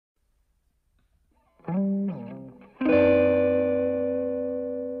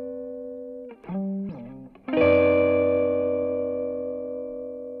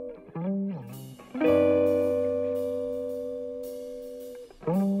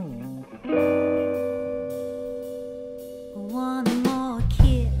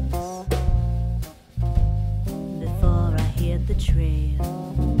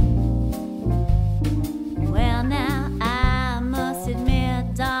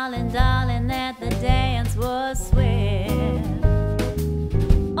darling, darling, that the dance was swift.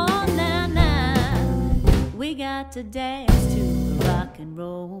 Oh, now, now, we got to dance to the rock and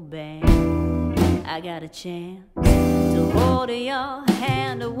roll band. I got a chance to hold your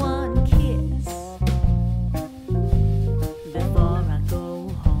hand, one kiss before I go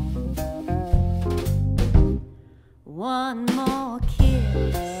home. One more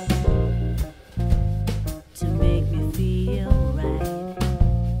kiss to make me feel right.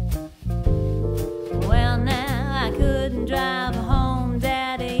 Well, now I couldn't drive home,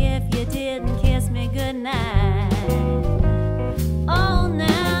 Daddy, if you didn't kiss me goodnight. Oh,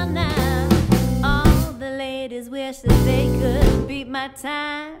 now, now, all the ladies wish that they could beat my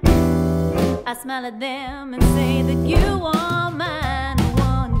time. I smile at them and say that you are mine.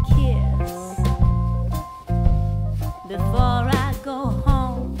 One kiss before I go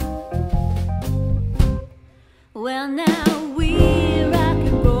home. Well, now we rock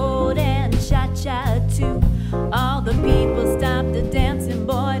and roll and cha-cha too. All the people stop the dancing,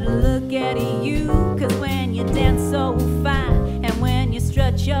 boy, to look at you. Cause when you dance so fine and when you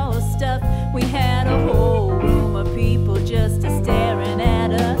strut your stuff, we had a whole room of people just staring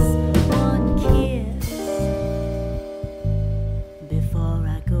at us. One kiss before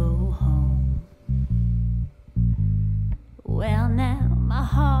I go home. Well, now my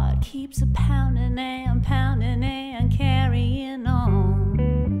heart keeps a pounding and pounding and carrying on.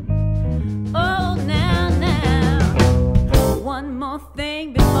 Oh, now, now, one more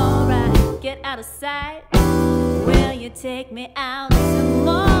thing before I get out of sight. Will you take me out some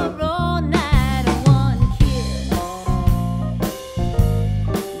more?